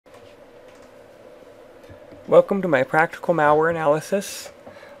Welcome to my practical malware analysis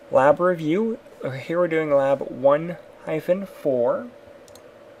lab review. Here we're doing lab 1-4.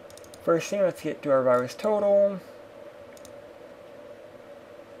 First thing, let's get to our virus total.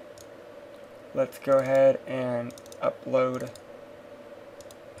 Let's go ahead and upload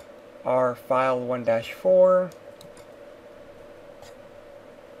our file 1-4.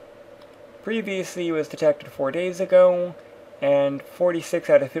 Previously it was detected 4 days ago, and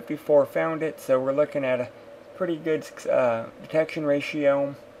 46 out of 54 found it, so we're looking at a pretty good detection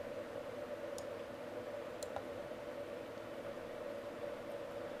ratio.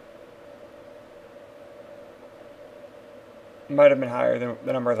 Might have been higher than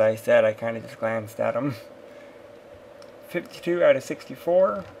the numbers I said. I kind of just glanced at them. 52 out of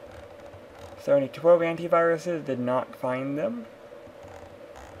 64. So only 12 antiviruses did not find them.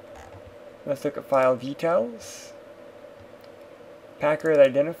 Let's look at file details. Packer is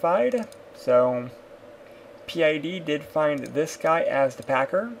identified. So PID did find this guy as the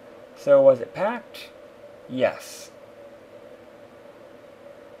packer. So was it packed? Yes.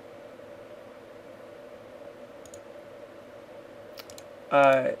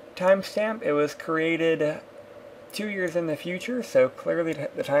 Timestamp, it was created 2 years in the future, so clearly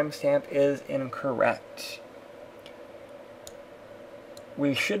the timestamp is incorrect.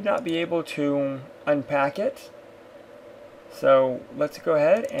 We should not be able to unpack it. So let's go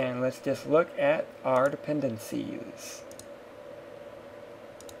ahead and let's just look at our dependencies.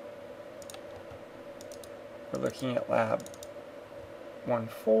 We're looking at lab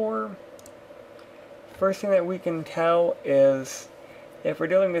 1-4. First thing that we can tell is if we're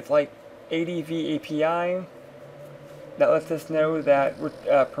dealing with like ADV API, that lets us know that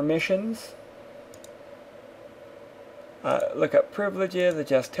permissions. Look up privileges,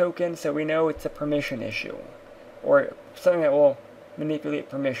 adjust tokens, so we know it's a permission issue, or something that will manipulate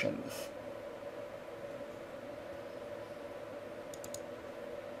permissions.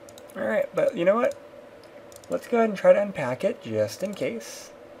 Alright, but you know what? Let's go ahead and try to unpack it, just in case.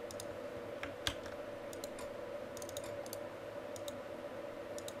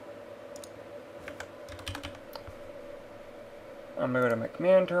 I'm going to go to my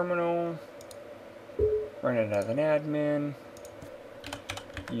command terminal, run it as an admin,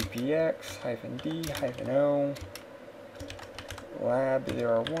 upx-d-o, lab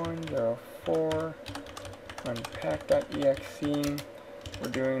 0104, unpack.exe. We're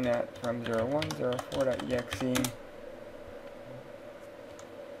doing that from 0104.exe.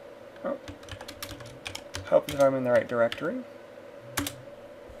 Oh, helps if I'm in the right directory.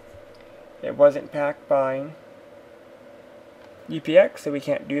 It wasn't packed by UPX, so we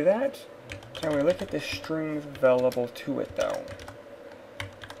can't do that. Can we look at the strings available to it, though?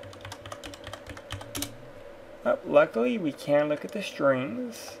 Oh, luckily, we can look at the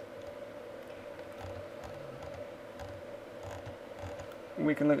strings.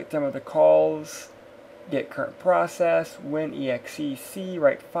 We can look at some of the calls, get current process, win exec,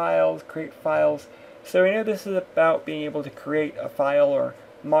 write files, create files. So we know this is about being able to create a file or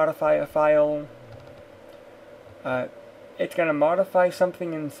modify a file. It's going to modify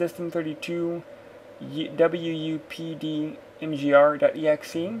something in system32 wupd-mgr.exe.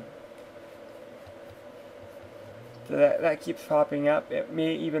 So that keeps popping up. It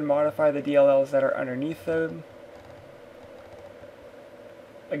may even modify the DLLs that are underneath them.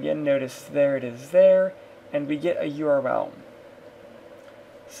 Again, notice there it is there, and we get a URL.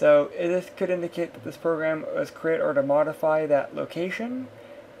 So this could indicate that this program was created or to modify that location,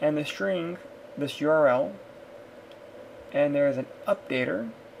 and the string, this URL, and there is an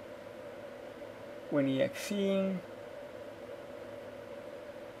updater, when exe,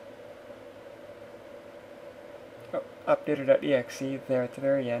 updater.exe there at the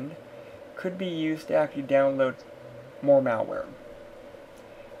very end, could be used to actually download more malware.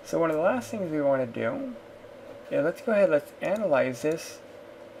 So one of the last things we want to do is let's go ahead, let's analyze this.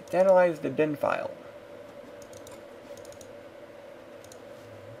 Let's analyze the bin file.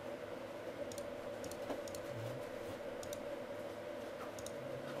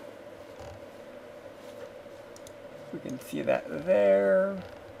 We can see that there.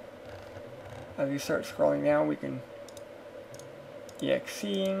 As we start scrolling down, we can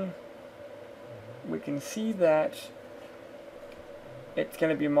exeing. We can see that it's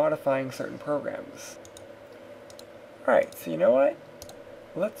going to be modifying certain programs. Alright, so you know what?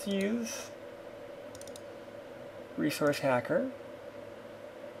 Let's use Resource Hacker.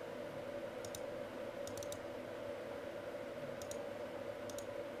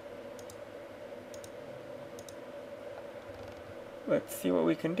 Let's see what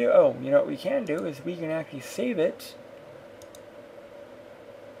we can do. Oh, you know what we can do is we can actually save it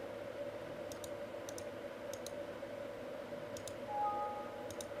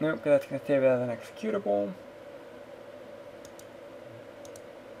Nope, because that's going to save it as an executable.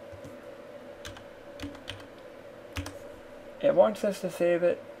 It wants us to save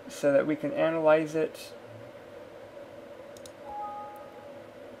it so that we can analyze it.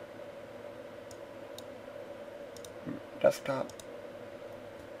 Desktop.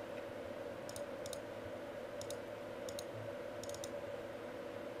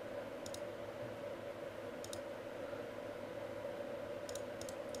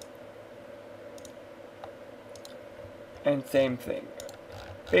 And same thing.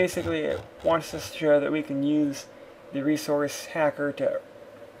 Basically, it wants us to show that we can use the resource hacker to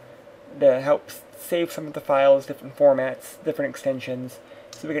help save some of the files, different formats, different extensions,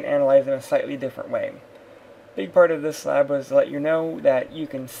 so we can analyze them in a slightly different way. Big part of this lab was to let you know that you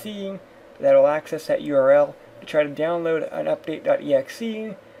can see that it'll access that URL to try to download an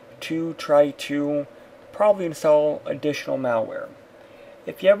update.exe to try to probably install additional malware.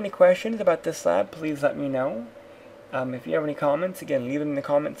 If you have any questions about this lab, please let me know. If you have any comments, again, leave them in the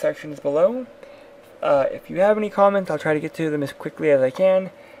comment sections below. If you have any comments, I'll try to get to them as quickly as I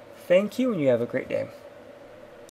can. Thank you, and you have a great day.